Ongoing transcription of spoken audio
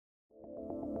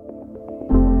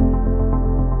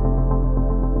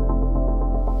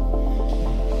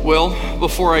Well,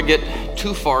 before I get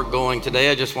too far going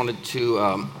today, I just wanted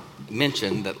to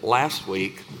mention that last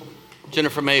week,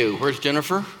 Jennifer Mayu, where's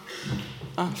Jennifer?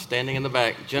 Standing in the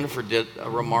back. Jennifer did a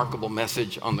remarkable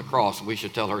message on the cross. We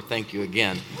should tell her thank you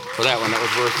again for that one. That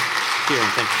was worth hearing.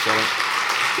 Thank you,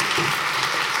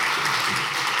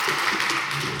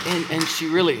 Shelley. And she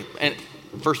really, and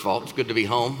first of all, it's good to be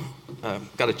home.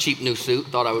 Got a cheap new suit,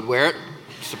 thought I would wear it,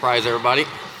 surprise everybody.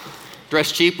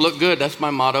 Dress cheap, look good, that's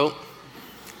my motto.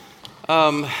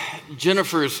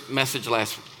 Jennifer's message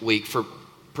last week for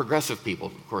progressive people,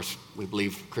 of course, we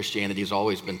believe Christianity has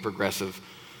always been progressive,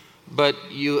 but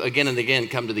you again and again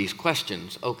come to these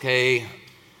questions. Okay,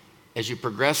 as you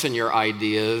progress in your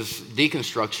ideas,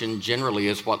 deconstruction generally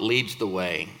is what leads the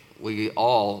way. We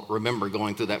all remember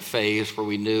going through that phase where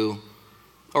we knew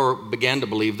or began to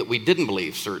believe that we didn't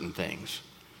believe certain things.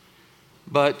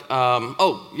 But,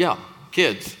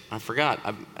 kids, I forgot,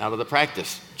 I'm out of the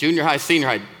practice. Junior high, senior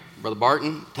high, Brother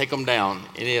Barton, take them down.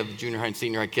 Any of the junior high and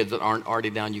senior high kids that aren't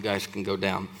already down, you guys can go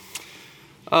down.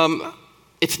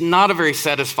 It's not a very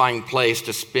satisfying place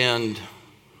to spend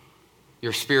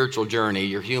your spiritual journey,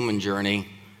 your human journey,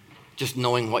 just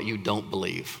knowing what you don't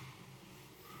believe.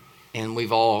 And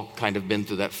we've all kind of been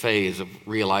through that phase of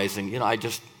realizing, I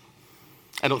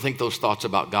don't think those thoughts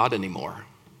about God anymore.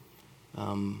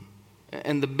 And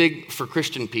for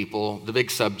Christian people, the big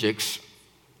subjects,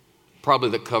 probably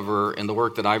that cover in the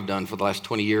work that I've done for the last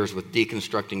 20 years with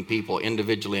deconstructing people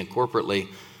individually and corporately,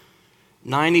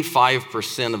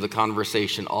 95% of the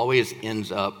conversation always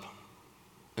ends up,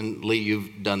 and Lee,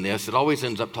 you've done this, it always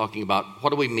ends up talking about what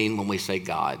do we mean when we say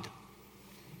God?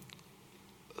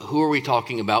 Who are we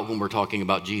talking about when we're talking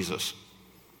about Jesus?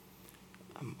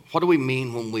 What do we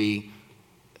mean when we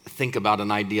think about an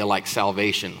idea like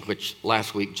salvation, which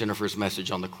last week Jennifer's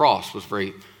message on the cross was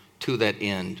very to that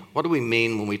end? What do we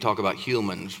mean when we talk about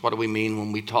humans? What do we mean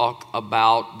when we talk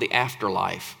about the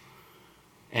afterlife?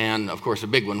 And of course, a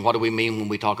big one, what do we mean when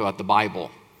we talk about the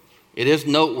Bible? It is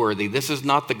noteworthy. This is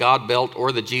not the God belt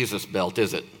or the Jesus belt,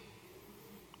 is it?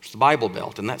 It's the Bible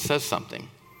belt, and that says something.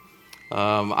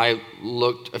 I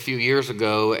looked a few years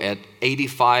ago at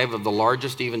 85 of the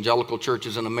largest evangelical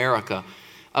churches in America.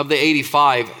 Of the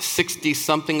 85,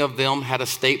 60-something of them had a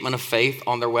statement of faith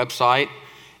on their website,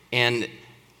 and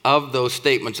of those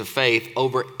statements of faith,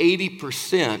 over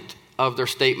 80% of their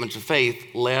statements of faith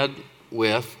led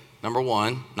with, number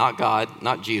one, not God,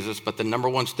 not Jesus, but the number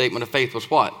one statement of faith was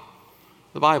what?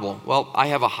 The Bible. Well, I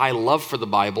have a high love for the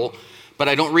Bible, but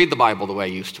I don't read the Bible the way I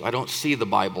used to. I don't see the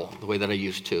Bible the way that I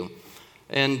used to.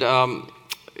 And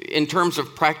in terms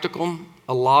of practical,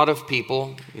 a lot of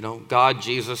people, God,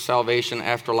 Jesus, salvation,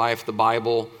 afterlife, the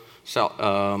Bible,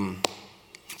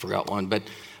 forgot one, but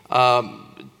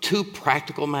two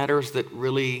practical matters that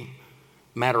really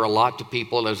matter a lot to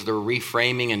people as they're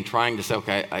reframing and trying to say,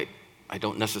 okay, I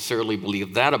don't necessarily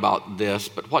believe that about this,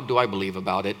 but what do I believe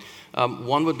about it?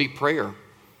 One would be prayer.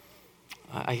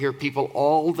 I hear people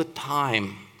all the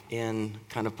time in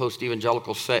kind of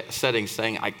post-evangelical settings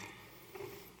saying, I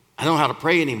don't know how to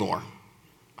pray anymore.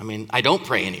 I don't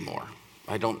pray anymore.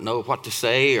 I don't know what to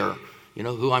say or,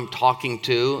 who I'm talking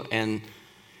to. And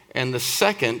the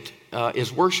second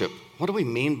is worship. What do we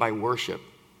mean by worship?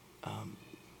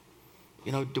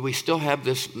 Do we still have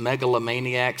this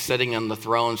megalomaniac sitting on the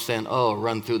throne saying,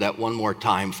 run through that one more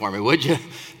time for me, would you?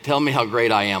 Tell me how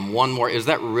great I am. One more. Is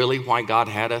that really why God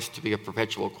had us to be a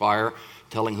perpetual choir,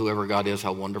 telling whoever God is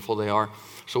how wonderful they are?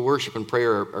 So worship and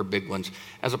prayer are big ones.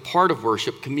 As a part of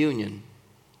worship, communion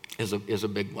is a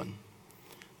big one.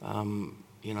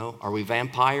 Are we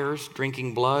vampires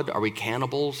drinking blood? Are we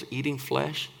cannibals eating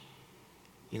flesh?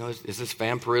 Is this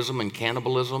vampirism and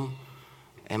cannibalism?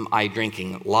 Am I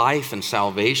drinking life and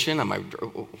salvation?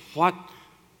 What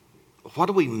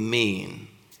do we mean?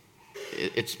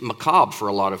 It's macabre for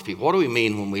a lot of people. What do we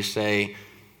mean when we say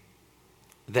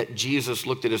that Jesus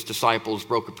looked at his disciples,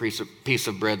 broke a piece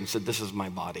of bread and said, this is my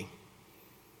body?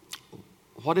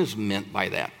 What is meant by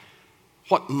that?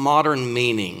 What modern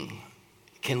meaning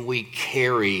can we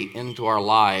carry into our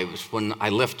lives when I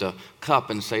lift a cup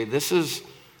and say, this is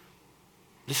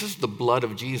the blood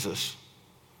of Jesus?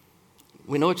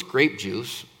 We know it's grape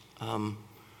juice,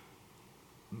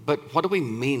 but what do we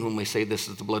mean when we say this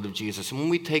is the blood of Jesus? And when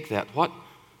we take that, what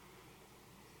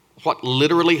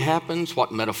literally happens,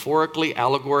 what metaphorically,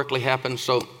 allegorically happens?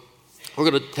 So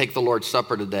we're going to take the Lord's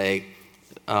Supper today.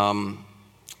 And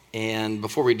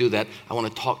before we do that, I want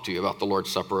to talk to you about the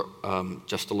Lord's Supper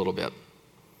just a little bit.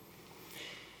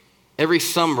 Every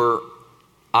summer,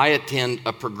 I attend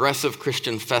a progressive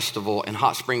Christian festival in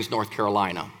Hot Springs, North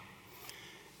Carolina.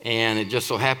 And it just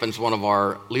so happens one of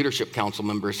our leadership council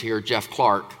members here, Jeff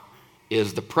Clark,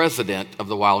 is the president of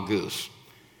the Wild Goose.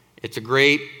 It's a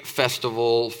great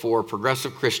festival for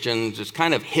progressive Christians. It's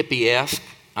kind of hippie-esque.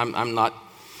 I'm not.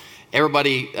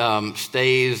 Everybody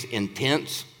stays in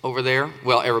tents over there.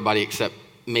 Well, everybody except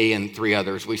me and 3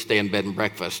 others. We stay in bed and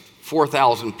breakfast.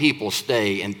 4,000 people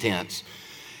stay in tents.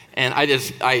 And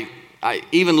I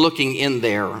even looking in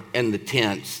there in the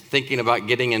tents, thinking about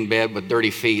getting in bed with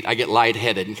dirty feet, I get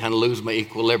lightheaded and kind of lose my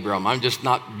equilibrium. I'm just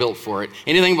not built for it.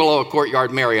 Anything below a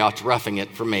Courtyard Marriott's roughing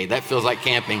it for me. That feels like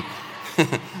camping.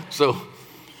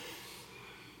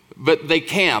 But they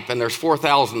camp, and there's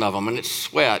 4,000 of them, and it's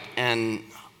sweaty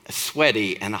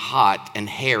and hot and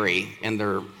hairy, and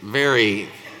they're very,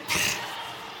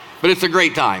 but it's a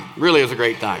great time. Really is a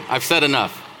great time. I've said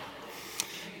enough.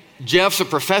 Jeff's a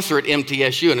professor at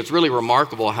MTSU, and it's really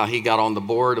remarkable how he got on the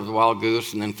board of the Wild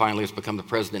Goose and then finally has become the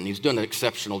president. And he's doing an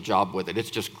exceptional job with it.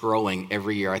 It's just growing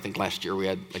every year. I think last year we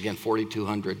had, again,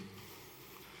 4,200.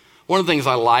 One of the things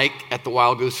I like at the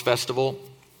Wild Goose Festival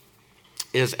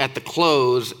is at the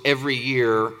close every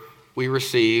year we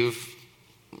receive,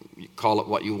 you call it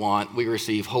what you want, we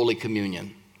receive Holy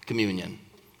Communion,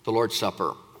 the Lord's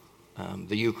Supper,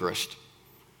 the Eucharist.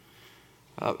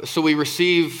 So we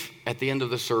receive at the end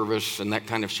of the service, and that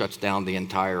kind of shuts down the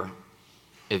entire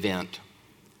event.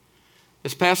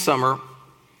 This past summer,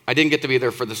 I didn't get to be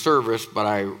there for the service, but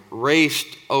I raced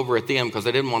over at the end because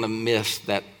I didn't want to miss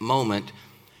that moment.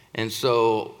 And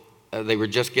so they were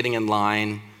just getting in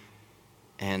line,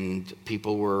 and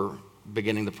people were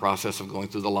beginning the process of going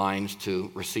through the lines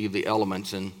to receive the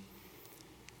elements. And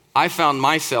I found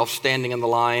myself standing in the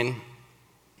line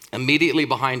immediately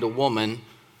behind a woman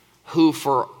who,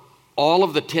 for all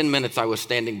of the 10 minutes I was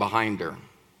standing behind her,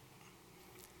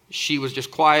 she was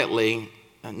just quietly,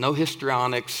 no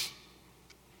histrionics.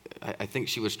 I think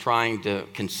she was trying to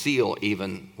conceal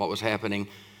even what was happening.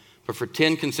 But for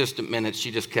 10 consistent minutes,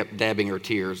 she just kept dabbing her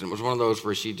tears. And it was one of those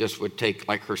where she just would take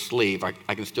like her sleeve. I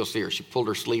can still see her. She pulled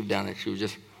her sleeve down and she would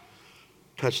just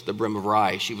touch the brim of her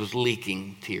eye. She was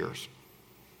leaking tears.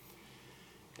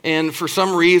 And for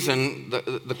some reason,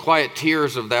 the quiet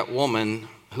tears of that woman,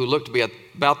 who looked to be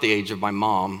about the age of my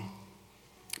mom,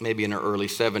 maybe in her early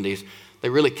 70s, they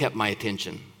really kept my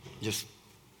attention.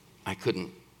 I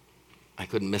couldn't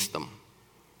miss them.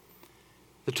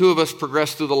 The two of us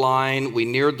progressed through the line. We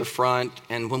neared the front,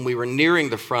 and when we were nearing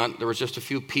the front, there was just a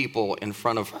few people in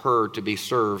front of her to be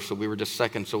served, so we were just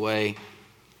seconds away.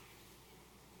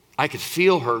 I could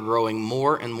feel her growing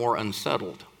more and more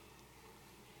unsettled,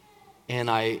 and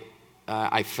I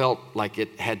felt like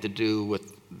it had to do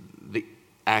with the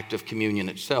act of communion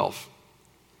itself.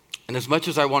 And as much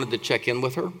as I wanted to check in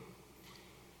with her,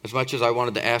 as much as I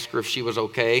wanted to ask her if she was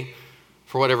okay,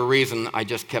 for whatever reason, I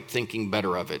just kept thinking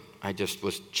better of it. I just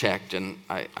was checked, and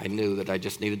I knew that I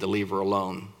just needed to leave her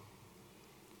alone.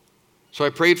 So I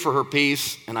prayed for her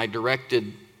peace, and I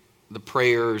directed the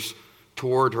prayers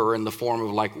toward her in the form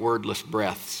of like wordless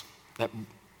breaths, that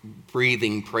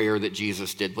breathing prayer that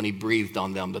Jesus did when he breathed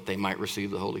on them that they might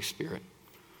receive the Holy Spirit.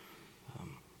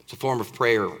 It's a form of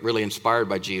prayer really inspired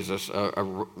by Jesus.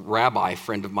 A rabbi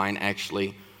friend of mine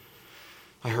actually,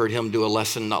 I heard him do a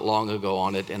lesson not long ago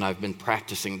on it, and I've been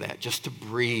practicing that, just to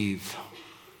breathe.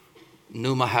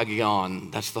 Pneuma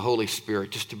Hagion, that's the Holy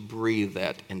Spirit, just to breathe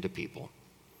that into people.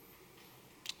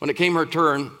 When it came her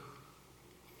turn,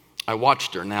 I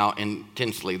watched her now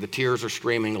intensely. The tears are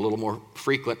streaming a little more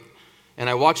frequent. And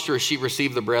I watched her as she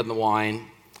received the bread and the wine,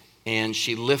 and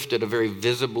she lifted a very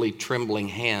visibly trembling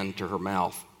hand to her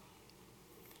mouth.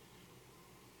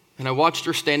 And I watched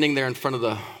her standing there in front of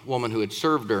the woman who had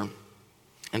served her.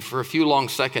 And for a few long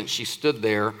seconds, she stood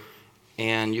there,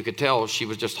 and you could tell she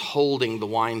was just holding the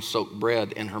wine-soaked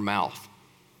bread in her mouth.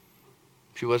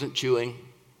 She wasn't chewing.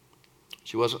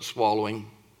 She wasn't swallowing.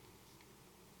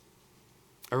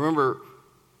 I remember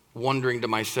wondering to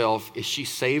myself, is she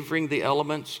savoring the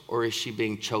elements or is she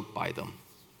being choked by them?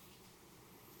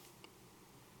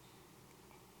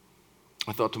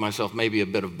 I thought to myself, maybe a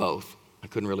bit of both. I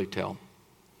couldn't really tell.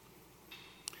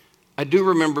 I do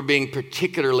remember being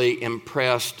particularly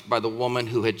impressed by the woman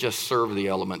who had just served the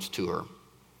elements to her.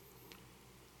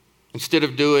 Instead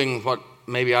of doing what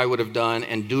maybe I would have done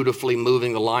and dutifully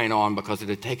moving the line on because it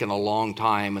had taken a long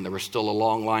time and there was still a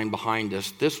long line behind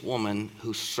us, this woman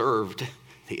who served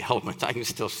the elements, I can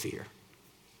still see her.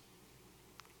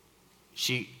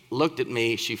 She looked at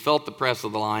me, she felt the press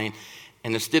of the line,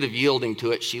 and instead of yielding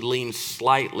to it, she leaned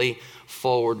slightly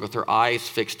forward with her eyes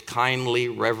fixed kindly,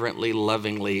 reverently,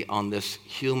 lovingly on this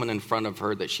human in front of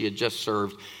her that she had just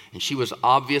served. And she was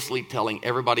obviously telling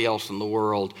everybody else in the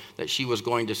world that she was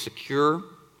going to secure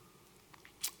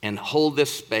and hold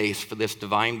this space for this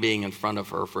divine being in front of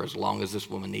her for as long as this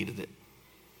woman needed it.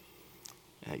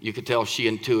 You could tell she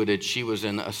intuited she was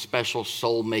in a special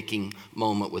soul-making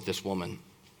moment with this woman.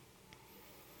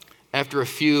 After a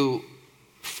few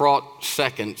fraught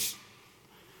seconds,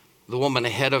 the woman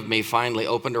ahead of me finally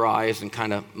opened her eyes and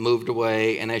kind of moved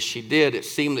away. And as she did, it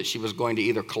seemed that she was going to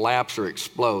either collapse or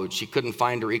explode. She couldn't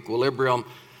find her equilibrium.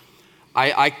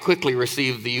 I quickly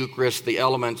received the Eucharist, the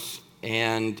elements,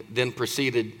 and then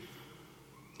proceeded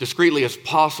discreetly as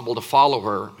possible to follow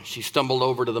her. She stumbled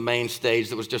over to the main stage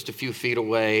that was just a few feet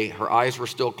away. Her eyes were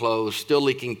still closed, still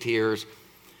leaking tears,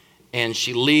 and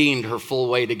she leaned her full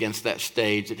weight against that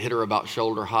stage. It hit her about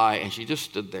shoulder high, and she just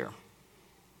stood there.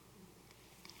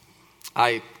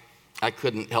 I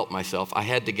couldn't help myself. I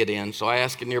had to get in, so I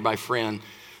asked a nearby friend,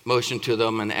 motioned to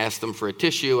them, and asked them for a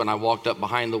tissue, and I walked up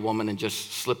behind the woman and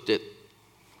just slipped it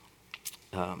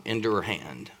into her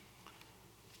hand.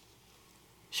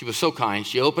 She was so kind.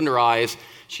 She opened her eyes.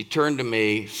 She turned to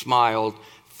me, smiled,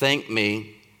 thanked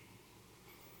me,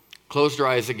 closed her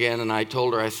eyes again, and I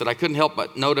told her, I said, I couldn't help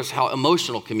but notice how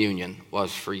emotional communion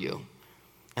was for you.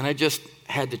 And I just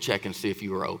had to check and see if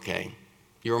you were okay.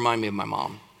 You remind me of my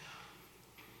mom.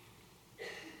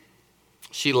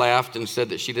 She laughed and said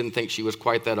that she didn't think she was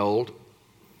quite that old,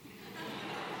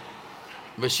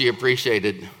 but she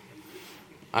appreciated.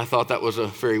 I thought that was a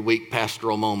very weak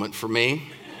pastoral moment for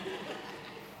me.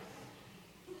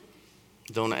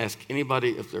 Don't ask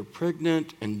anybody if they're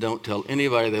pregnant, and don't tell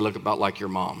anybody they look about like your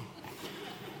mom.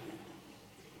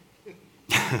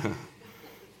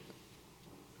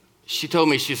 She told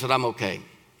me, she said, I'm okay.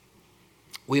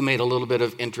 We made a little bit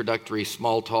of introductory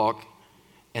small talk,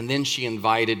 and then she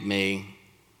invited me,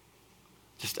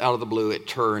 just out of the blue, it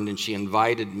turned, and she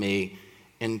invited me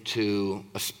into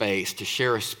a space, to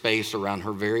share a space around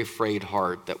her very frayed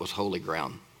heart that was holy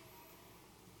ground.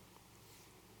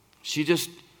 She just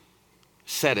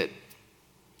said it.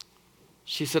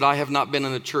 She said, I have not been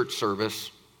in a church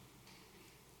service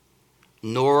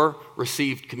nor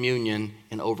received communion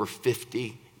in over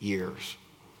 50 years.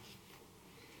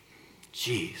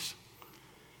 Jeez,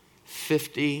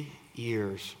 50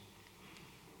 years.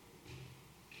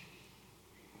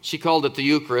 She called it the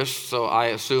Eucharist, so I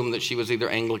assumed that she was either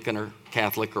Anglican or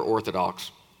Catholic or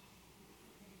Orthodox.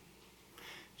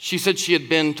 She said she had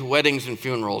been to weddings and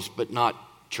funerals, but not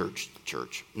church,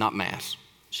 not Mass,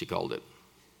 she called it.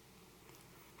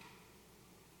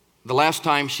 The last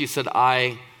time she said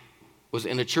I was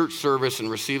in a church service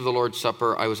and received the Lord's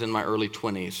Supper, I was in my early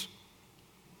 20s.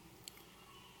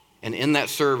 And in that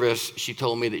service, she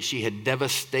told me that she had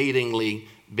devastatingly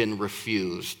been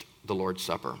refused the Lord's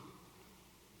Supper.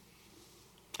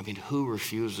 I mean, who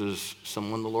refuses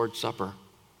someone the Lord's Supper?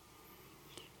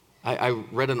 I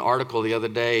read an article the other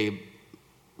day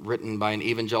written by an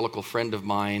evangelical friend of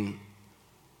mine,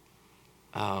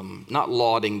 not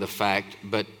lauding the fact,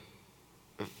 but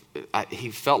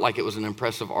he felt like it was an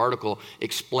impressive article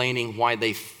explaining why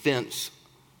they fence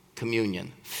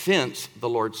communion, fence the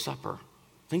Lord's Supper.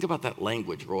 Think about that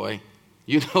language, Roy.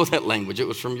 You know that language. It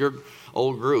was from your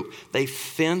old group. They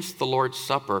fenced the Lord's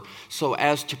Supper so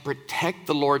as to protect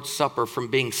the Lord's Supper from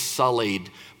being sullied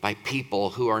by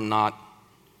people who are not,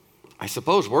 I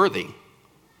suppose, worthy.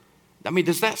 I mean,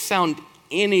 does that sound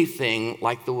anything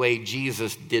like the way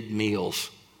Jesus did meals?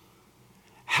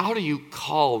 How do you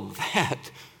call that?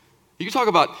 You talk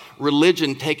about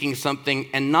religion taking something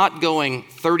and not going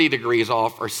 30 degrees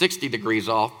off or 60 degrees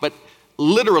off, but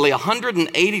literally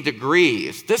 180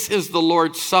 degrees. This is the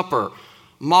Lord's Supper,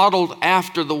 modeled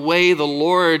after the way the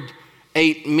Lord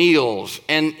ate meals.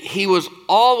 And he was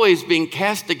always being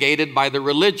castigated by the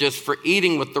religious for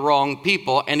eating with the wrong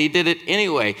people, and he did it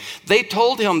anyway. They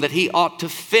told him that he ought to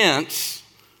fence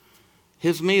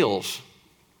his meals,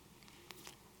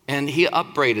 and he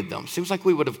upbraided them. Seems like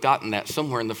we would have gotten that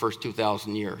somewhere in the first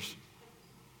 2,000 years.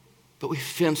 But we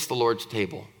fenced the Lord's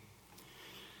table.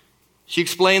 She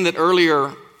explained that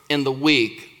earlier in the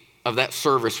week of that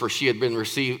service where she had been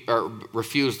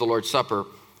refused the Lord's Supper,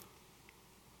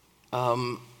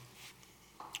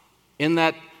 in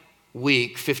that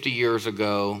week, 50 years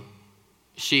ago,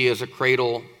 she, as a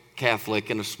cradle Catholic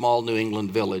in a small New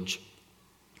England village,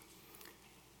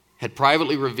 had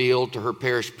privately revealed to her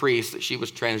parish priest that she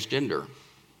was transgender.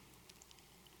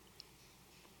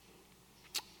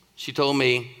 She told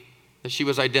me that she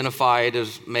was identified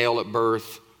as male at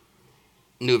birth,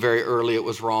 knew very early it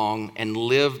was wrong, and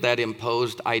lived that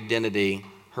imposed identity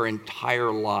her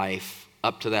entire life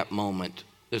up to that moment.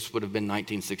 This would have been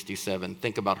 1967.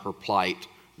 Think about her plight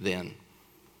then.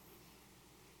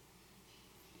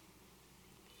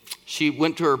 She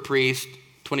went to her priest,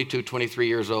 22, 23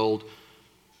 years old,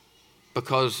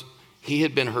 because he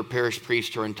had been her parish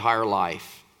priest her entire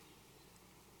life.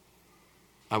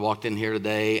 I walked in here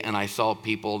today and I saw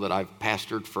people that I've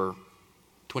pastored for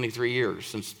 23 years,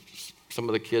 since some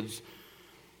of the kids,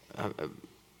 I've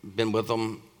been with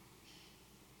them,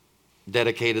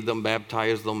 dedicated them,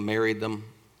 baptized them, married them.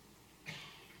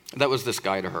 That was this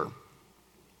guy to her.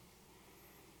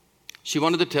 She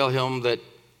wanted to tell him that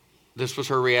this was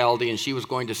her reality and she was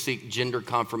going to seek gender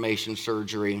confirmation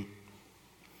surgery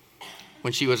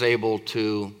when she was able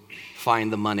to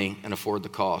find the money and afford the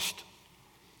cost.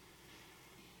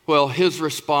 Well, his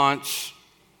response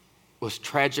was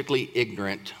tragically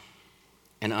ignorant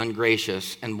and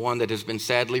ungracious, and one that has been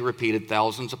sadly repeated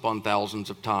thousands upon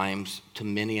thousands of times to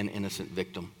many an innocent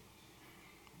victim.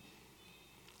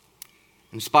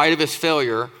 In spite of his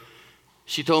failure,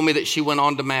 she told me that she went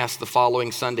on to Mass the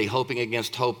following Sunday, hoping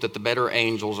against hope that the better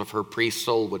angels of her priest's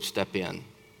soul would step in.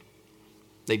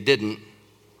 They didn't.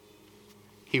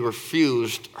 He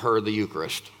refused her the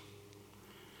Eucharist.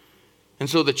 And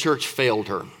so the church failed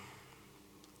her.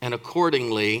 And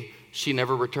accordingly, she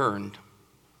never returned.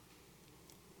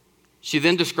 She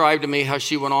then described to me how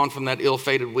she went on from that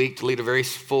ill-fated week to lead a very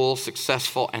full,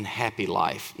 successful, and happy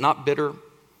life. Not bitter,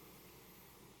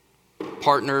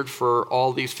 partnered for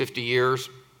all these 50 years.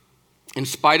 In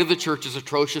spite of the church's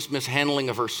atrocious mishandling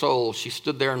of her soul, she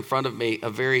stood there in front of me, a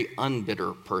very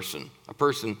unbitter person, a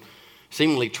person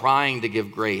seemingly trying to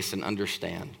give grace and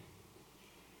understand.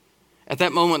 At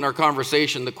that moment in our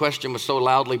conversation, the question was so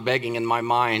loudly begging in my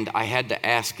mind, I had to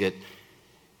ask it.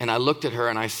 And I looked at her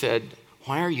and I said,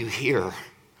 why are you here?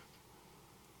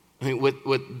 I mean,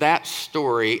 with that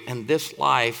story and this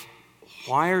life,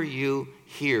 why are you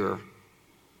here?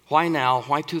 Why now?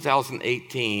 Why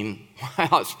 2018? Why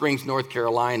Hot Springs, North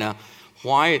Carolina?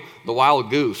 Why the Wild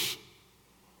Goose?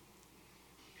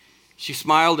 She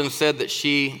smiled and said that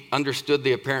she understood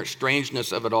the apparent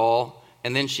strangeness of it all,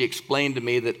 and then she explained to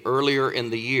me that earlier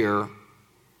in the year,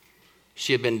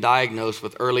 she had been diagnosed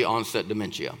with early onset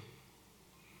dementia.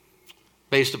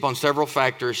 Based upon several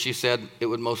factors, she said it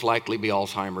would most likely be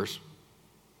Alzheimer's.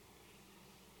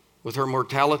 With her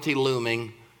mortality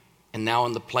looming, and now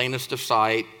in the plainest of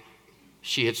sight,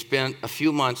 she had spent a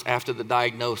few months after the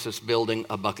diagnosis building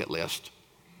a bucket list.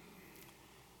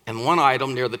 And one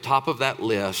item near the top of that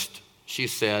list, she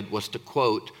said, was to,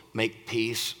 quote, make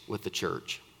peace with the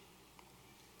church.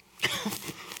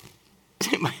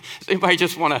 Does anybody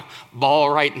just want to bawl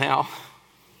right now?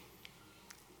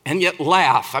 And yet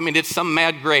laugh. I mean, it's some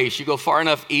mad grace. You go far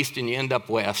enough east and you end up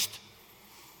west.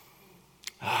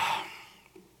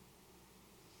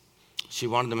 She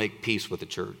wanted to make peace with the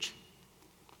church.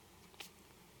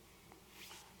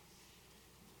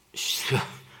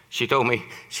 She told me,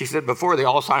 she said, before the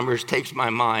Alzheimer's takes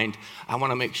my mind, I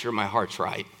want to make sure my heart's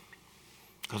right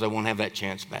because I won't have that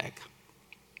chance back.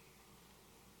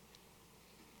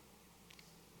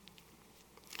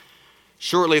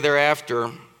 Shortly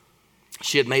thereafter,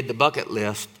 she had made the bucket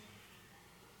list.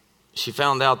 She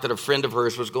found out that a friend of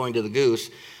hers was going to the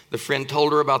Goose. The friend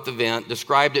told her about the event,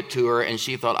 described it to her, and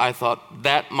she thought, I thought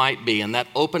that might be, in that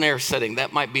open air setting,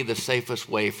 that might be the safest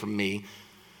way for me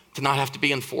to not have to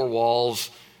be in four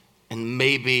walls, and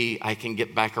maybe I can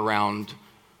get back around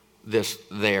this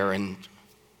there, and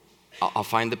I'll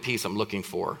find the peace I'm looking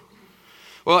for.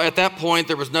 Well, at that point,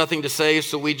 there was nothing to say,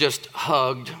 so we just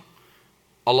hugged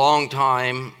a long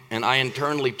time, and I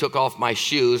internally took off my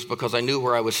shoes because I knew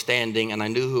where I was standing, and I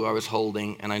knew who I was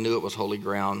holding, and I knew it was holy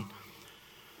ground.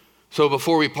 So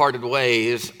before we parted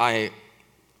ways, I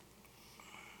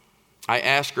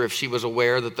asked her if she was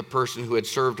aware that the person who had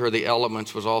served her the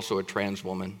elements was also a trans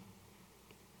woman.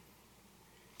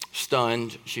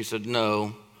 Stunned, she said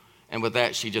no, and with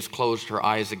that she just closed her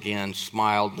eyes again,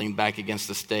 smiled, leaned back against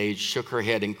the stage, shook her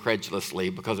head incredulously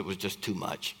because it was just too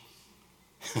much.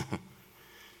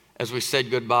 As we said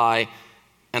goodbye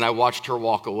and I watched her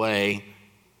walk away,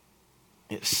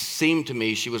 it seemed to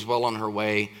me she was well on her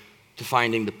way to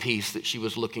finding the peace that she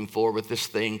was looking for with this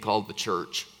thing called the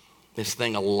church. This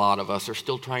thing a lot of us are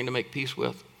still trying to make peace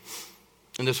with.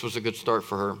 And this was a good start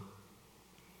for her.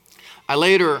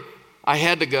 I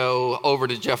had to go over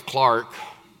to Jeff Clark,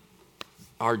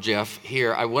 our Jeff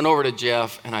here. I went over to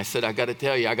Jeff and I said, I got to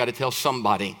tell you, I got to tell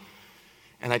somebody.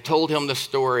 And I told him the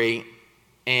story,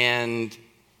 and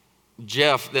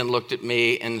Jeff then looked at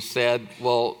me and said,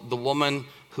 well, the woman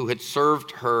who had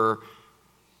served her,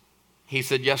 he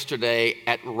said, yesterday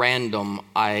at random,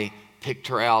 I picked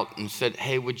her out and said,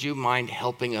 hey, would you mind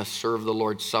helping us serve the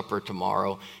Lord's Supper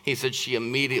tomorrow? He said she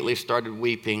immediately started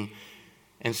weeping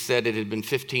and said it had been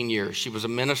 15 years. She was a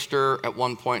minister at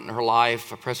one point in her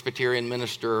life, a Presbyterian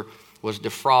minister, was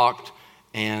defrocked,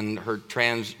 and her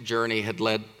trans journey had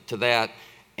led to that.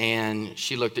 And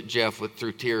she looked at Jeff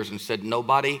through tears and said,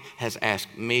 "Nobody has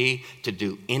asked me to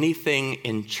do anything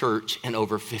in church in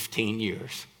over 15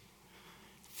 years.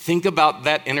 Think about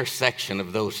that intersection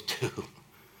of those two.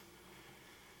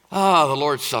 The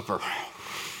Lord's Supper.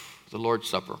 The Lord's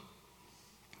Supper.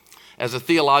 As a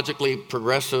theologically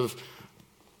progressive,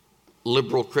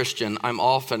 liberal Christian, I'm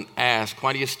often asked,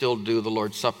 why do you still do the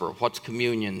Lord's Supper? What's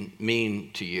communion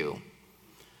mean to you?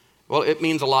 Well, it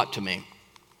means a lot to me.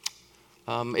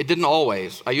 It didn't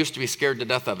always. I used to be scared to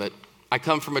death of it. I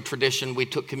come from a tradition we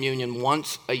took communion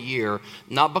once a year,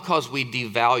 not because we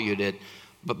devalued it,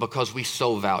 but because we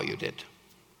so valued it.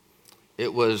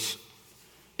 It was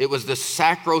this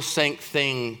sacrosanct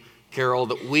thing, Carol,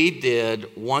 that we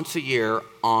did once a year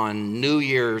on New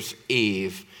Year's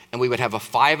Eve, and we would have a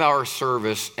 5-hour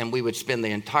service, and we would spend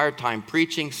the entire time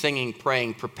preaching, singing,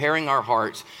 praying, preparing our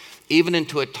hearts, even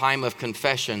into a time of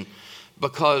confession,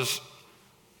 because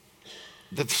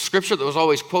the scripture that was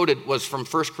always quoted was from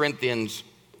 1 Corinthians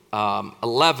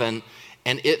 11,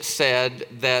 and it said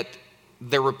that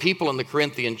there were people in the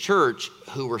Corinthian church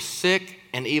who were sick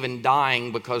and even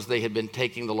dying because they had been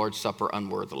taking the Lord's Supper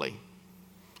unworthily.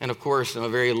 And of course, in a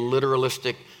very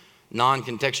literalistic,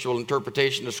 non-contextual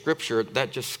interpretation of Scripture,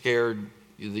 that just scared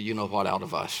the you-know-what out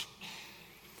of us.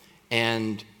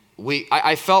 And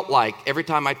I felt like every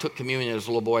time I took communion as a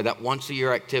little boy, that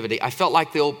once-a-year activity, I felt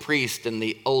like the old priest in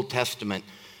the Old Testament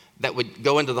that would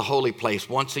go into the holy place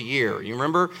once a year. You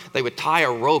remember? They would tie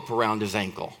a rope around his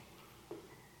ankle,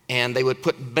 and they would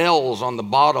put bells on the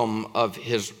bottom of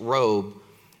his robe,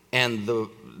 and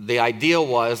the idea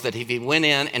was that if he went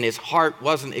in and his heart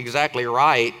wasn't exactly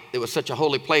right, it was such a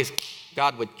holy place,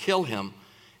 God would kill him.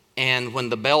 And when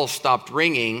the bells stopped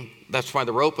ringing, that's why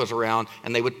the rope was around,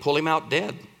 and they would pull him out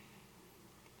dead.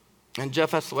 And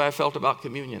Jeff, that's the way I felt about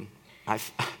communion.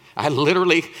 I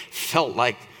literally felt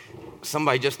like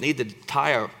somebody just needed to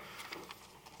tie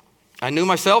I knew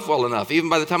myself well enough, even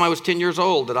by the time I was 10 years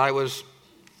old, that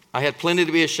I had plenty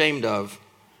to be ashamed of,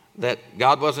 that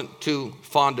God wasn't too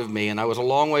fond of me, and I was a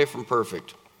long way from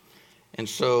perfect. And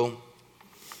so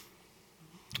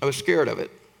I was scared of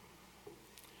it.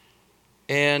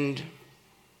 And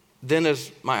then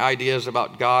as my ideas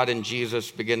about God and Jesus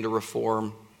began to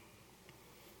reform,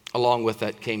 along with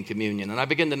that came communion. And I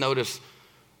began to notice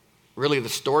really the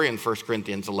story in 1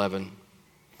 Corinthians 11.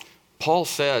 Paul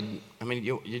said,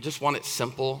 you just want it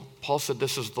simple. Paul said,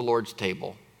 this is the Lord's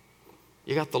table.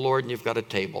 You got the Lord and you've got a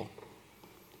table.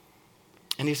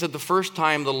 And he said the first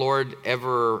time the Lord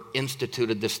ever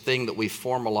instituted this thing that we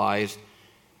formalized,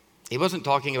 he wasn't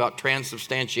talking about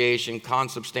transubstantiation,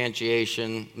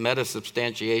 consubstantiation,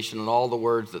 metasubstantiation, and all the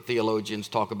words that theologians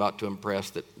talk about to impress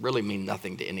that really mean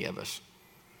nothing to any of us.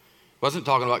 He wasn't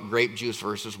talking about grape juice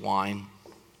versus wine.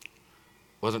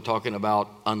 He wasn't talking about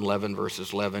unleavened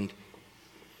versus leavened.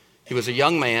 He was a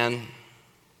young man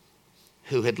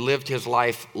who had lived his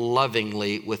life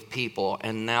lovingly with people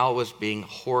and now was being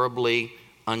horribly,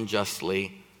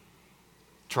 unjustly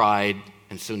tried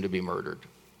and soon to be murdered.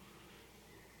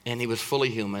 And he was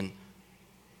fully human,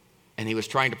 and he was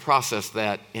trying to process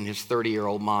that in his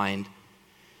 30-year-old mind.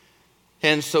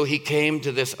 And so he came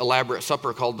to this elaborate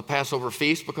supper called the Passover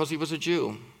feast because he was a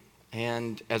Jew.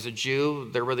 And as a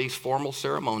Jew, there were these formal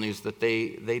ceremonies that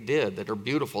they did that are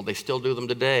beautiful. They still do them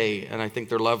today, and I think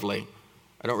they're lovely.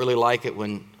 I don't really like it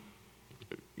when,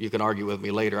 you can argue with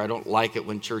me later, I don't like it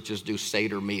when churches do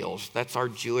Seder meals. That's our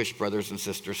Jewish brothers and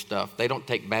sisters stuff. They don't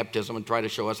take baptism and try to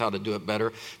show us how to do it better.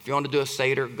 If you want to do a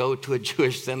Seder, go to a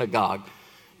Jewish synagogue.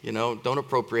 Don't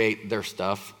appropriate their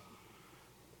stuff,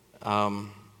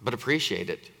 but appreciate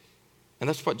it. And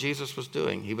that's what Jesus was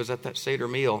doing. He was at that Seder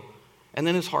meal, and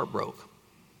then his heart broke.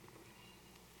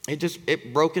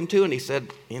 It broke in two, and he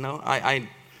said,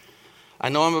 I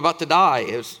know I'm about to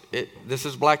die. This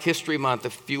is Black History Month. A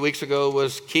few weeks ago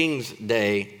was King's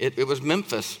Day. It was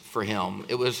Memphis for him.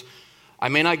 I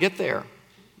may not get there,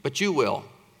 but you will.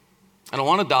 I don't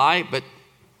want to die, but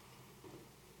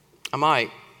I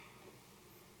might.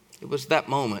 It was that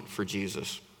moment for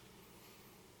Jesus.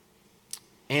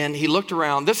 And he looked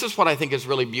around. This is what I think is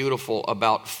really beautiful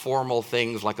about formal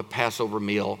things like a Passover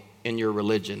meal in your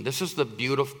religion. This is the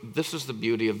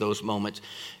beauty of those moments.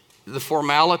 The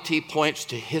formality points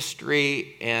to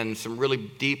history and some really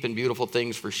deep and beautiful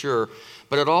things for sure,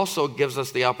 but it also gives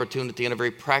us the opportunity in a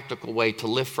very practical way to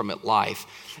live from it life.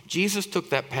 Jesus took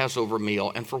that Passover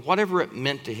meal, and for whatever it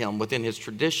meant to him within his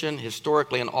tradition,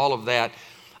 historically, and all of that,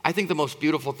 I think the most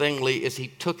beautiful thing, Lee, is he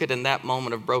took it in that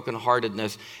moment of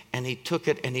brokenheartedness, and he took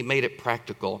it and he made it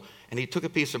practical. And he took a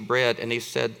piece of bread and he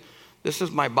said, this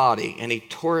is my body, and he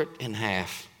tore it in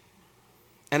half.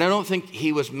 And I don't think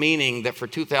he was meaning that for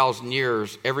 2,000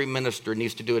 years, every minister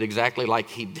needs to do it exactly like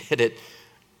he did it.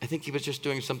 I think he was just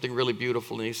doing something really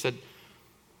beautiful. And he said,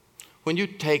 when you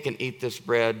take and eat this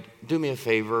bread, do me a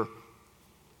favor.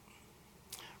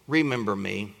 Remember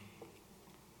me.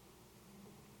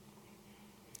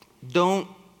 Don't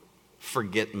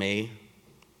forget me.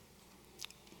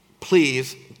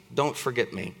 Please don't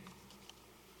forget me.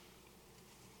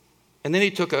 And then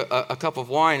he took a cup of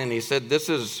wine and he said, this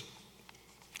is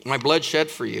my blood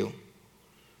shed for you.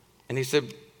 And he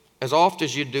said, as often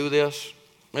as you do this,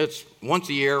 it's once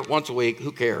a year, once a week,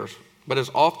 who cares? But as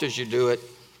often as you do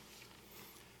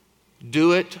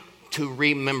it to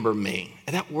remember me.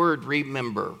 And that word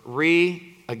remember,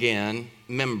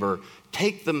 member.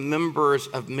 Take the members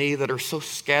of me that are so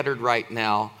scattered right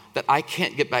now that I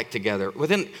can't get back together.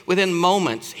 Within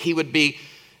moments, he would be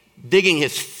digging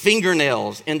his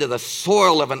fingernails into the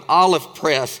soil of an olive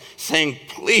press, saying,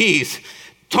 please,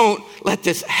 don't let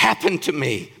this happen to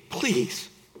me, please.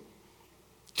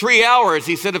 3 hours,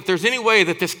 he said, if there's any way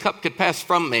that this cup could pass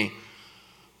from me,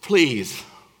 please.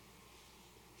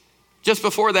 Just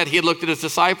before that, he had looked at his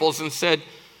disciples and said,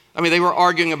 they were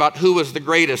arguing about who was the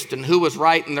greatest and who was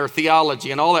right in their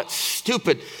theology and all that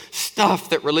stupid stuff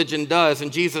that religion does.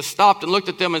 And Jesus stopped and looked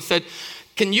at them and said,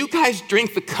 can you guys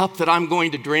drink the cup that I'm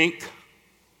going to drink?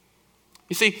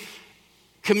 You see,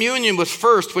 communion was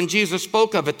first when Jesus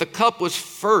spoke of it. The cup was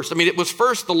first. It was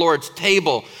first the Lord's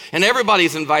table, and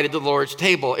everybody's invited to the Lord's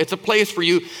table. It's a place where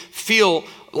you feel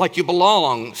like you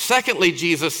belong. Secondly,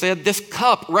 Jesus said, this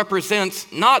cup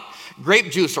represents not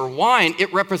grape juice or wine,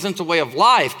 it represents a way of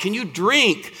life. Can you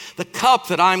drink the cup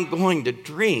that I'm going to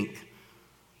drink?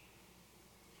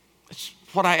 It's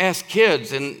what I ask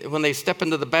kids when they step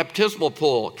into the baptismal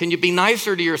pool. Can you be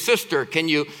nicer to your sister? Can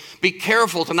you be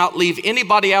careful to not leave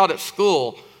anybody out at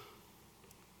school?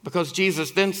 Because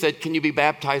Jesus then said, can you be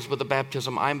baptized with the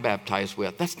baptism I'm baptized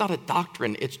with? That's not a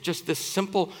doctrine. It's just this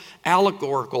simple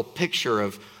allegorical picture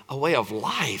of a way of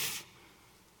life.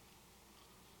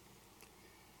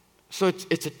 So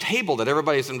it's a table that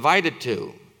everybody's invited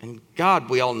to. And God,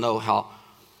 we all know how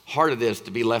hard it is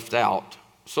to be left out.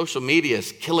 Social media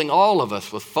is killing all of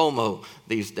us with FOMO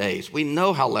these days. We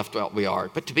know how left out we are,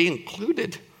 but to be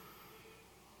included.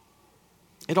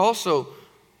 It also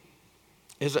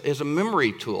is a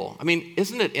memory tool.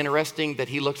 Isn't it interesting that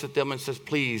he looks at them and says,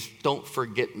 please don't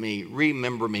forget me,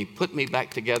 remember me, put me back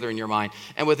together in your mind.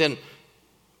 And within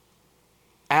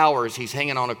hours, he's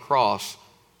hanging on a cross,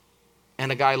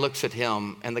 and a guy looks at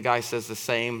him, and the guy says the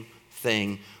same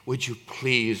thing, would you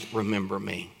please remember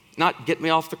me? Not get me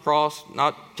off the cross,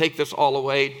 not take this all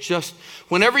away, just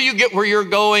whenever you get where you're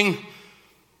going,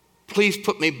 please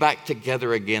put me back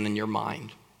together again in your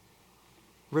mind.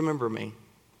 Remember me.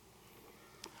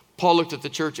 Paul looked at the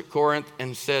church at Corinth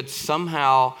and said,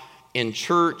 somehow in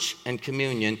church and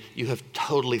communion, you have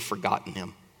totally forgotten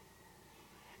him.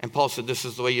 And Paul said, this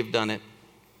is the way you've done it.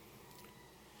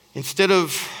 Instead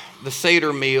of the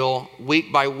Seder meal,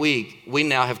 week by week, we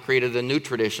now have created a new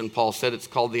tradition. Paul said it's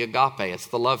called the agape. It's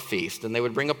the love feast. And they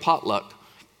would bring a potluck,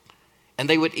 and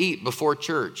they would eat before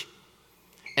church.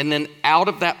 And then out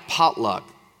of that potluck,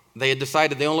 they had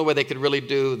decided the only way they could really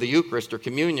do the Eucharist or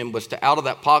communion was to, out of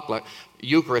that potluck,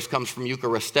 Eucharist comes from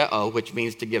Eucharisteo, which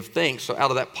means to give thanks. So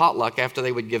out of that potluck, after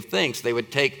they would give thanks, they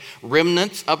would take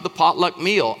remnants of the potluck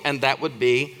meal, and that would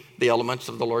be the elements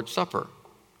of the Lord's Supper.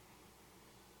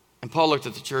 And Paul looked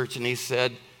at the church and he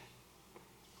said,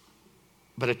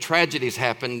 but a tragedy's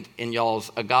happened in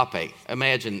y'all's agape.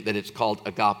 Imagine that it's called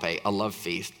agape, a love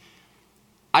feast.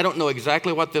 I don't know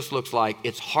exactly what this looks like.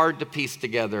 It's hard to piece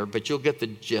together, but you'll get the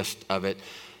gist of it.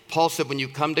 Paul said when you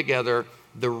come together,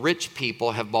 the rich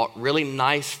people have bought really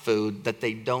nice food that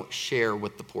they don't share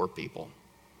with the poor people.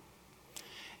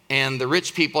 And the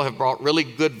rich people have brought really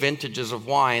good vintages of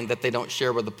wine that they don't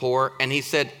share with the poor. And he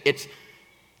said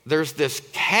there's this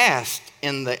caste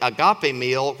in the agape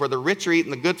meal where the rich are eating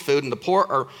the good food and the poor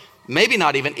are maybe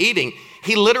not even eating.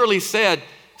 He literally said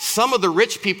some of the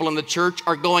rich people in the church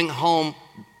are going home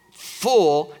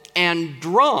full and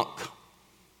drunk.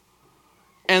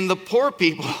 And the poor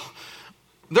people,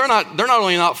 they're not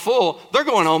only not full, they're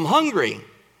going home hungry.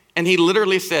 And he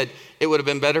literally said, it would have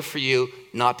been better for you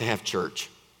not to have church.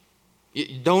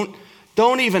 You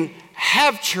don't even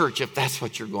have church if that's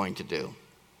what you're going to do.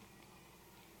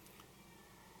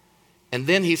 And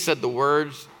then he said the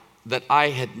words that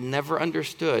I had never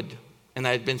understood, and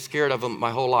I had been scared of them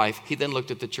my whole life. He then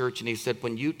looked at the church and he said,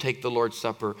 when you take the Lord's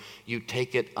Supper, you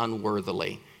take it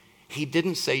unworthily. He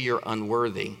didn't say you're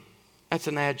unworthy. That's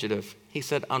an adjective. He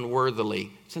said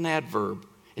unworthily. It's an adverb.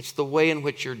 It's the way in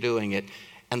which you're doing it.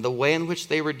 And the way in which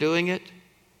they were doing it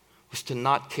was to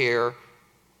not care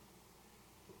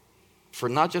for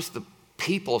not just the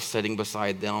people sitting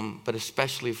beside them, but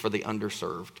especially for the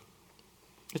underserved.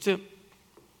 That's it.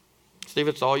 Steve,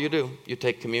 it's all you do. You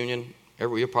take communion.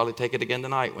 You'll probably take it again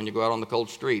tonight when you go out on the cold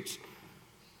streets.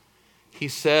 He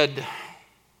said,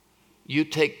 you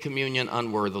take communion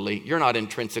unworthily. You're not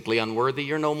intrinsically unworthy.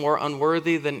 You're no more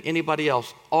unworthy than anybody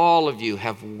else. All of you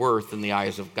have worth in the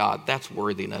eyes of God. That's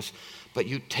worthiness. But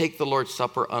you take the Lord's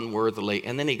Supper unworthily.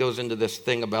 And then he goes into this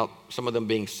thing about some of them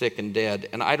being sick and dead.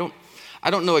 And I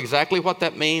don't know exactly what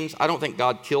that means. I don't think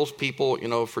God kills people,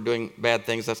 for doing bad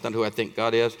things. That's not who I think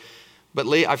God is. But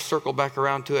Lee, I've circled back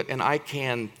around to it, and I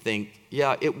can think,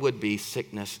 yeah, it would be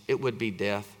sickness. It would be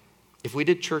death. If we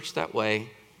did church that way,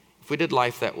 if we did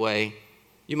life that way,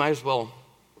 you might as well.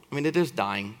 It is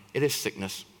dying. It is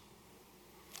sickness.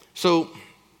 So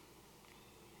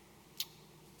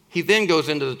he then goes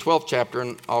into the 12th chapter,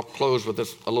 and I'll close with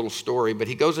this a little story, but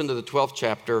he goes into the 12th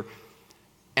chapter,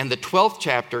 and the 12th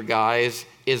chapter, guys,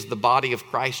 is the body of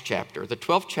Christ chapter. The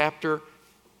 12th chapter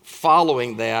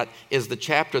following that is the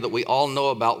chapter that we all know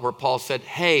about where Paul said,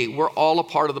 hey, we're all a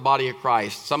part of the body of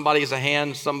Christ. Somebody's a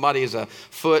hand, somebody's a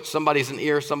foot, somebody's an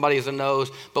ear, somebody's a nose,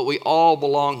 but we all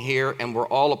belong here and we're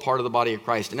all a part of the body of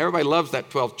Christ. And everybody loves that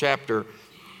 12th chapter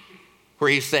where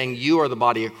he's saying, you are the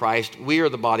body of Christ, we are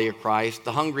the body of Christ,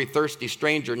 the hungry, thirsty,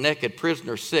 stranger, naked,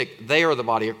 prisoner, sick, they are the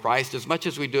body of Christ. As much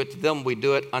as we do it to them, we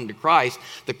do it unto Christ.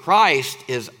 The Christ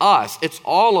is us. It's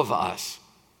all of us.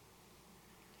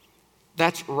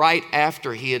 That's right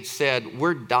after he had said,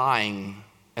 we're dying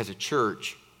as a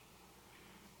church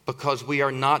because we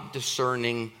are not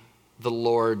discerning the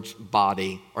Lord's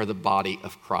body or the body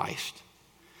of Christ.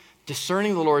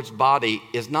 Discerning the Lord's body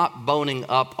is not boning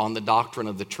up on the doctrine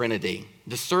of the Trinity.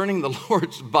 Discerning the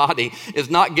Lord's body is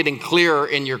not getting clearer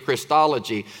in your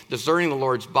Christology. Discerning the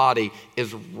Lord's body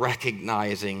is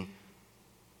recognizing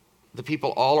the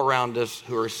people all around us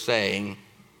who are saying,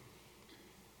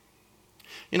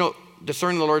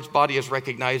 discerning the Lord's body is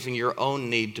recognizing your own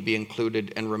need to be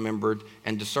included and remembered.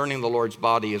 And discerning the Lord's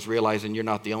body is realizing you're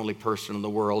not the only person in the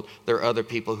world. There are other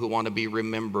people who want to be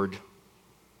remembered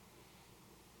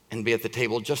and be at the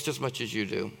table just as much as you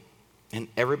do. And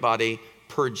everybody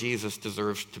per Jesus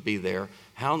deserves to be there.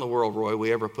 How in the world, Roy,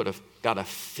 we ever got a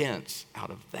fence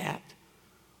out of that?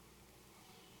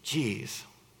 Jeez.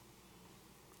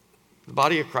 The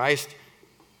body of Christ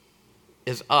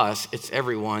is us. It's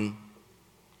everyone.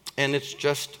 And it's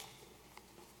just,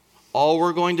 all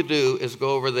we're going to do is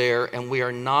go over there, and we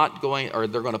are not going, or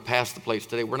they're going to pass the plates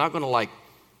today. We're not going to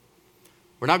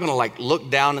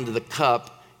look down into the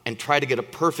cup and try to get a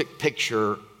perfect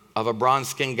picture of a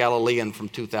bronze-skinned Galilean from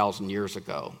 2,000 years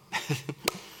ago.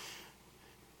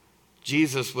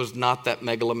 Jesus was not that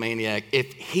megalomaniac.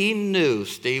 If he knew,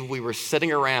 Steve, we were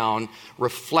sitting around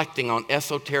reflecting on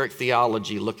esoteric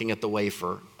theology looking at the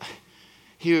wafer,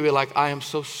 he would be like, I am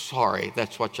so sorry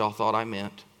that's what y'all thought I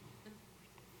meant.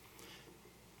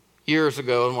 Years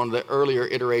ago, in one of the earlier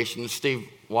iterations, Steve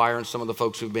Wire and some of the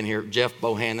folks who've been here, Jeff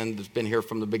Bohannon has been here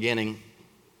from the beginning.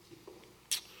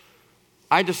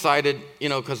 I decided,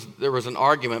 because there was an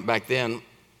argument back then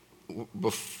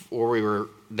before we were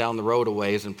down the road a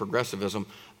ways in progressivism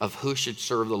of who should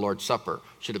serve the Lord's Supper.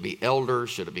 Should it be elders?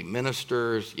 Should it be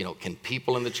ministers? Can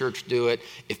people in the church do it?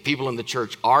 If people in the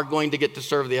church are going to get to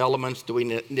serve the elements, do we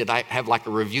need I have like a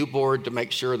review board to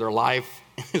make sure their life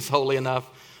is holy enough?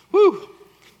 Woo!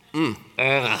 And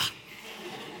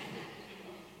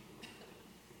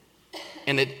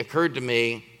it occurred to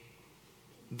me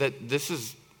that this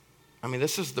is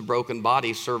the broken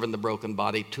body serving the broken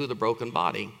body to the broken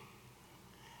body.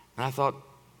 And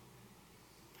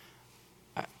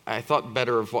I thought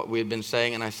better of what we had been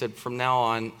saying, and I said, from now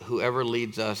on, whoever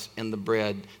leads us in the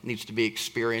bread needs to be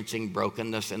experiencing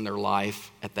brokenness in their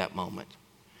life at that moment.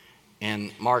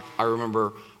 And Mark, I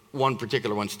remember one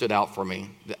particular one stood out for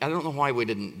me. I don't know why we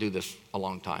didn't do this a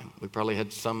long time. We probably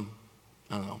had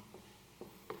I don't know.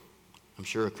 I'm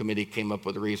sure a committee came up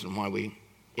with a reason why we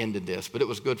ended this, but it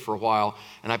was good for a while.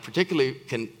 And I particularly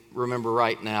can remember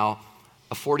right now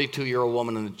a 42-year-old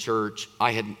woman in the church.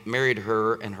 I had married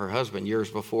her and her husband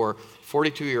years before.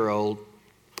 42-year-old,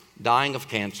 dying of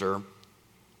cancer.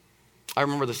 I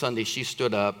remember the Sunday she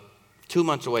stood up, 2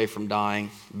 months away from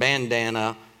dying,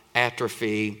 bandana,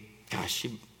 atrophy. Gosh,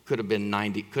 she couldn't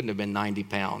have been 90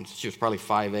 pounds. She was probably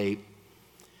 5'8".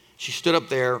 She stood up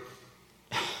there,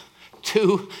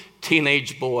 2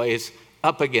 teenage boys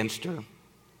up against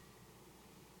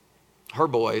her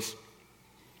boys,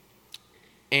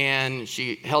 and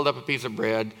she held up a piece of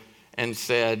bread and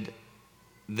said,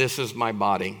 "This is my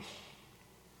body."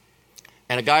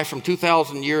 And a guy from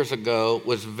 2,000 years ago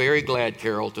was very glad,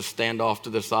 Carol, to stand off to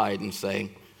the side and say,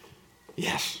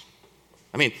 yes.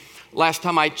 I mean, last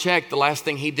time I checked, the last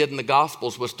thing he did in the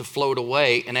Gospels was to float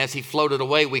away. And as he floated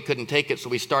away, we couldn't take it, so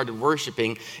we started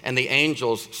worshiping. And the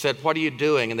angels said, what are you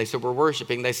doing? And they said, we're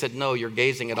worshiping. They said, no, you're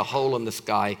gazing at a hole in the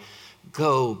sky.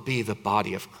 Go be the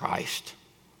body of Christ.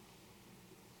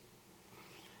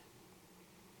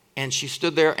 And she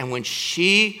stood there, and when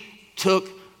she took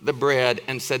the bread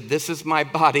and said, this is my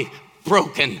body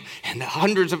broken, and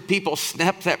hundreds of people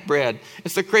snapped that bread.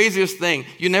 It's the craziest thing.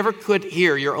 You never could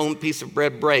hear your own piece of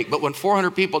bread break, but when 400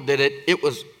 people did it, you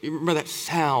remember that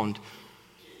sound?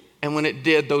 And when it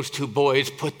did, those two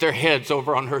boys put their heads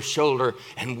over on her shoulder,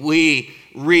 and we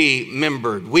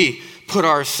remembered. We put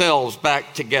ourselves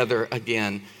back together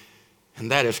again.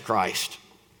 And that is Christ.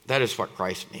 That is what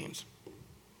Christ means.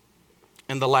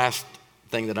 And the last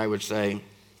thing that I would say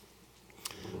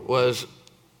was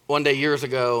one day years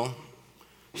ago,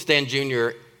 Stan Jr.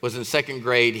 was in second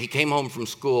grade. He came home from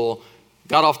school,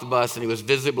 got off the bus, and he was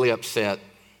visibly upset.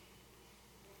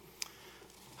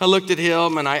 I looked at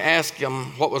him and I asked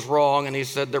him what was wrong, and he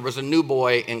said there was a new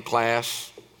boy in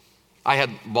class. I had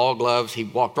ball gloves. He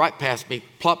walked right past me,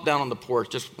 plopped down on the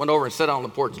porch, just went over and sat on the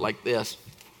porch like this,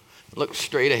 looked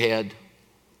straight ahead.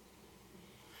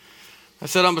 I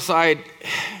sat down beside,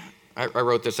 I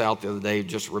wrote this out the other day,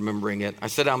 just remembering it. I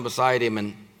sat down beside him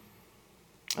and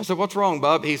I said, what's wrong,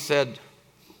 Bub? He said,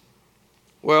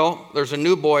 well, there's a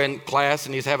new boy in class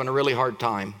and he's having a really hard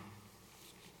time.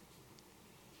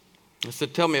 I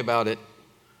said, tell me about it.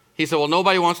 He said, well,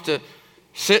 nobody wants to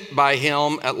sit by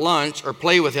him at lunch or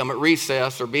play with him at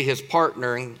recess or be his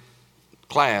partner in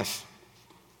class.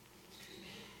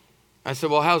 I said,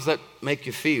 well, how does that make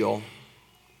you feel?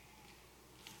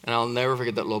 And I'll never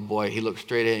forget that little boy. He looked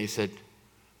straight at me and he said,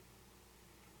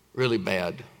 really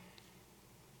bad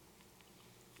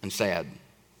and sad.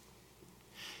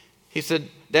 He said,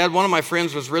 Dad, one of my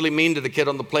friends was really mean to the kid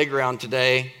on the playground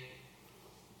today.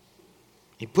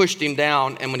 He pushed him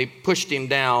down, and when he pushed him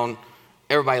down,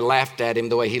 everybody laughed at him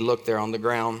the way he looked there on the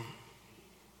ground.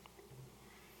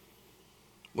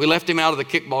 We left him out of the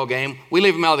kickball game. We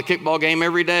leave him out of the kickball game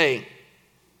every day.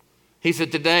 He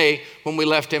said, today, when we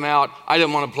left him out, I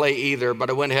didn't want to play either, but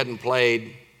I went ahead and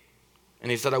played. And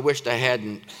he said, I wished I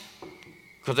hadn't,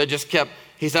 because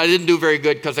he said, I didn't do very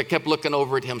good because I kept looking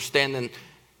over at him standing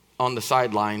on the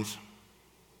sidelines.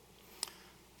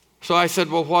 So I said,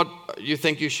 well, what do you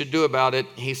think you should do about it?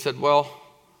 He said, well,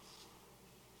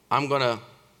 I'm going to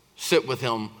sit with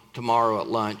him tomorrow at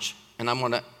lunch, and I'm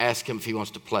going to ask him if he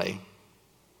wants to play.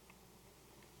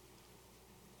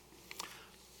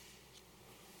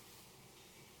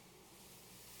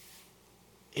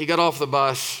 He got off the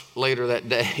bus later that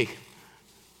day,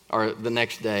 or the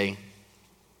next day,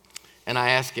 and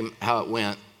I asked him how it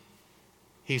went.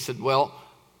 He said, well,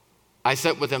 I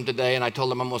sat with him today, and I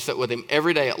told him I'm going to sit with him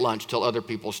every day at lunch till other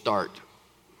people start.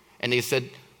 And he said,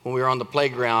 when we were on the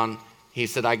playground, he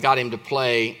said, I got him to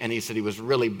play, and he said he was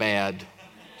really bad.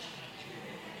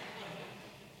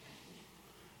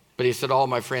 But he said, all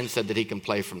my friends said that he can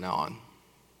play from now on.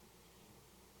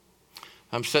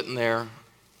 I'm sitting there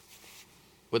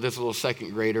with this little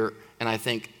second grader, and I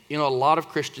think, a lot of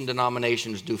Christian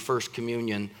denominations do first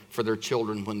communion for their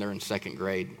children when they're in second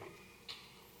grade.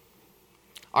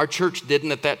 Our church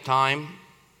didn't at that time.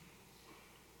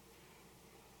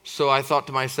 So I thought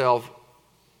to myself,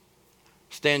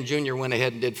 Stan Jr. went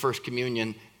ahead and did first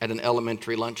communion at an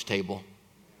elementary lunch table.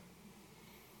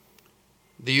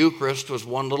 The Eucharist was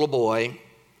one little boy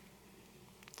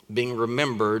being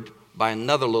remembered by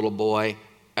another little boy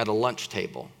at a lunch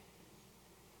table.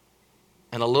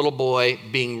 And a little boy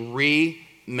being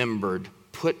remembered,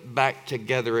 put back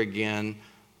together again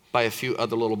by a few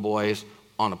other little boys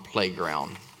on a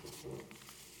playground.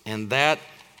 And that,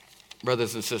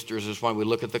 brothers and sisters, is why we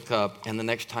look at the cup, and the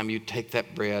next time you take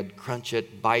that bread, crunch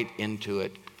it, bite into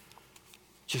it,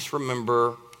 just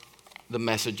remember the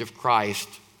message of Christ,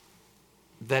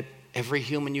 that every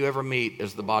human you ever meet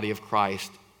is the body of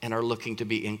Christ and are looking to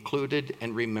be included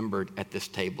and remembered at this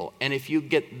table. And if you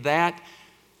get that,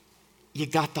 you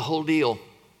got the whole deal.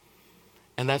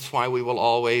 And that's why we will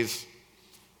always,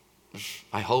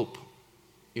 I hope,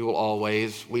 we will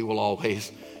always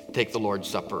take the Lord's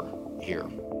Supper here.